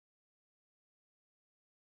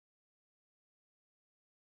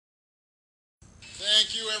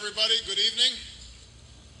everybody. Good evening.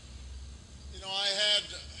 You know, I had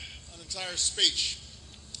an entire speech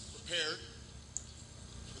prepared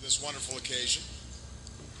for this wonderful occasion.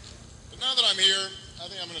 But now that I'm here, I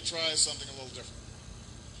think I'm going to try something a little different.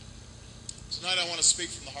 Tonight I want to speak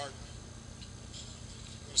from the heart.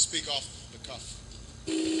 I'm going to speak off the cuff.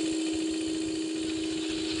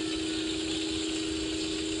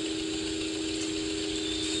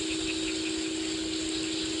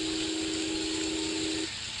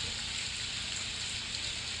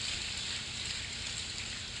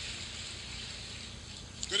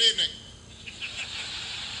 Good evening.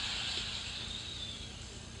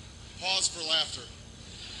 Pause for laughter.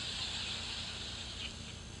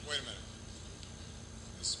 Wait a minute.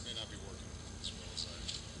 This may not be working as well as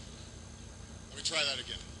let me try that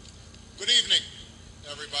again. Good evening,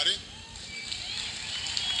 everybody.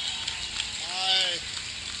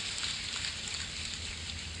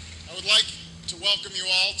 I would like to welcome you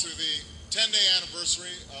all to the 10-day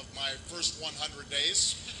anniversary of my first 100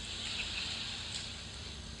 days.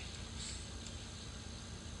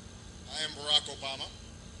 I am Barack Obama.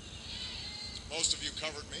 Most of you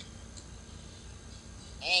covered me.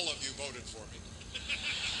 All of you voted for me.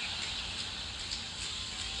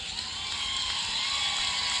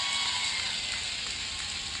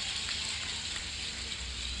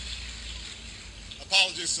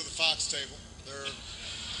 Apologies to the Fox table. Where are they?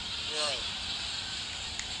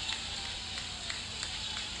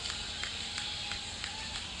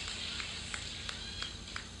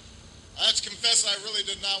 I have to confess I really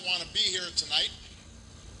did not want to be here tonight,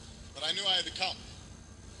 but I knew I had to come.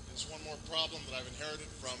 There's one more problem that I've inherited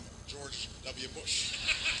from George W. Bush.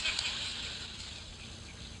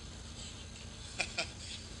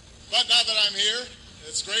 But now that I'm here,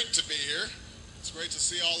 it's great to be here. It's great to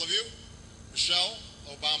see all of you. Michelle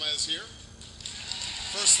Obama is here,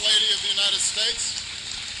 First Lady of the United States.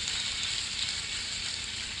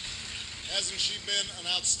 Hasn't she been an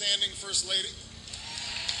outstanding First Lady?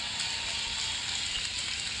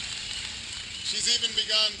 She's even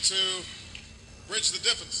begun to bridge the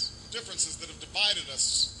differences that have divided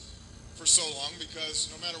us for so long, because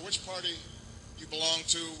no matter which party you belong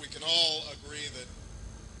to, we can all agree that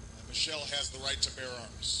Michelle has the right to bear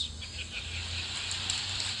arms.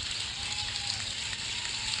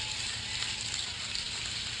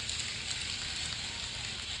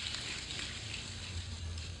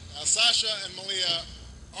 Now, Sasha and Malia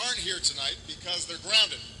aren't here tonight because they're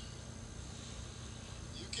grounded.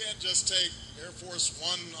 You can't just take Air Force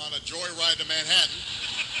One on a joyride to Manhattan.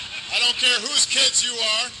 I don't care whose kids you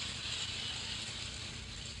are.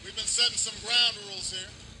 We've been setting some ground rules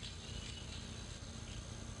here.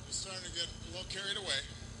 We're starting to get a little carried away.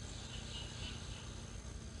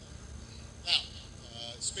 Now,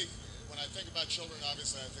 when I think about children,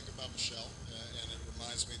 obviously I think about Michelle, and it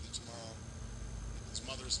reminds me that tomorrow is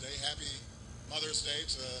Mother's Day. Happy Mother's Day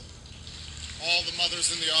to all the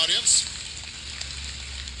mothers in the audience.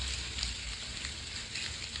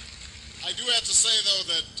 I do have to say,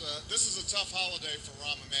 though, that this is a tough holiday for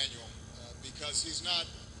Rahm Emanuel because he's not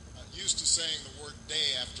used to saying the word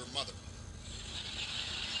day after mother.